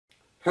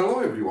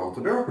Hello everyone,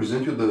 today I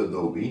present you the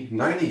Adobe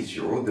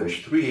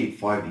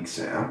 9A0-385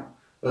 exam,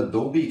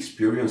 Adobe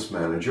Experience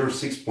Manager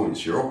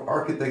 6.0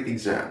 Architect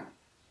exam.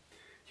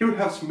 Here we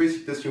have some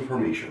basic test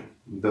information.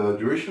 The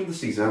duration of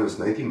this exam is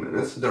 90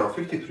 minutes, there are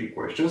 53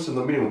 questions and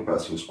the minimum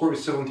passing score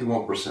is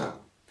 71%.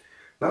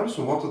 Now let's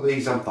move on to the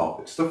exam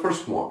topics. The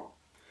first one,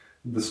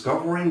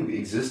 discovering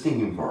existing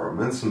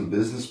environments and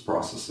business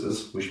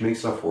processes, which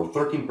makes up for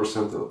 13%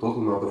 of the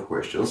total amount of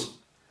questions.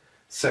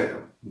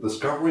 Second,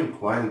 discovering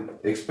client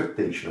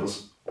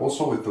expectations,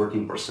 also with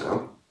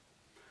 13%.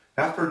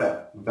 After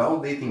that,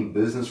 validating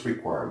business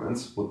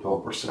requirements with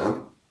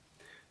 12%.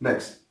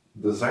 Next,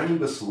 designing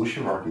the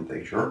solution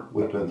architecture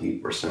with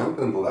 28%.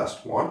 And the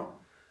last one,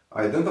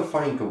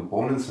 identifying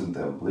components and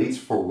templates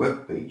for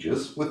web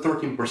pages with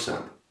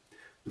 13%.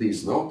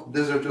 Please note,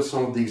 these are just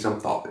some of the exam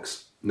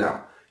topics.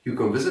 Now, you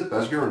can visit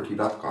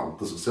passguarantee.com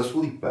to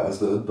successfully pass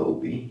the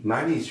Adobe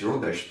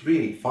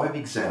 9A0-385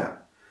 exam.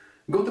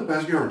 Go to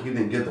Pass Guaranteed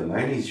and get the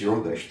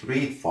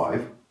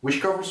 9A0-385, which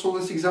covers all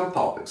these exam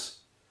topics.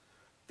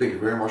 Thank you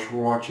very much for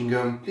watching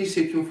and please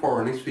stay tuned for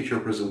our next feature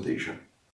presentation.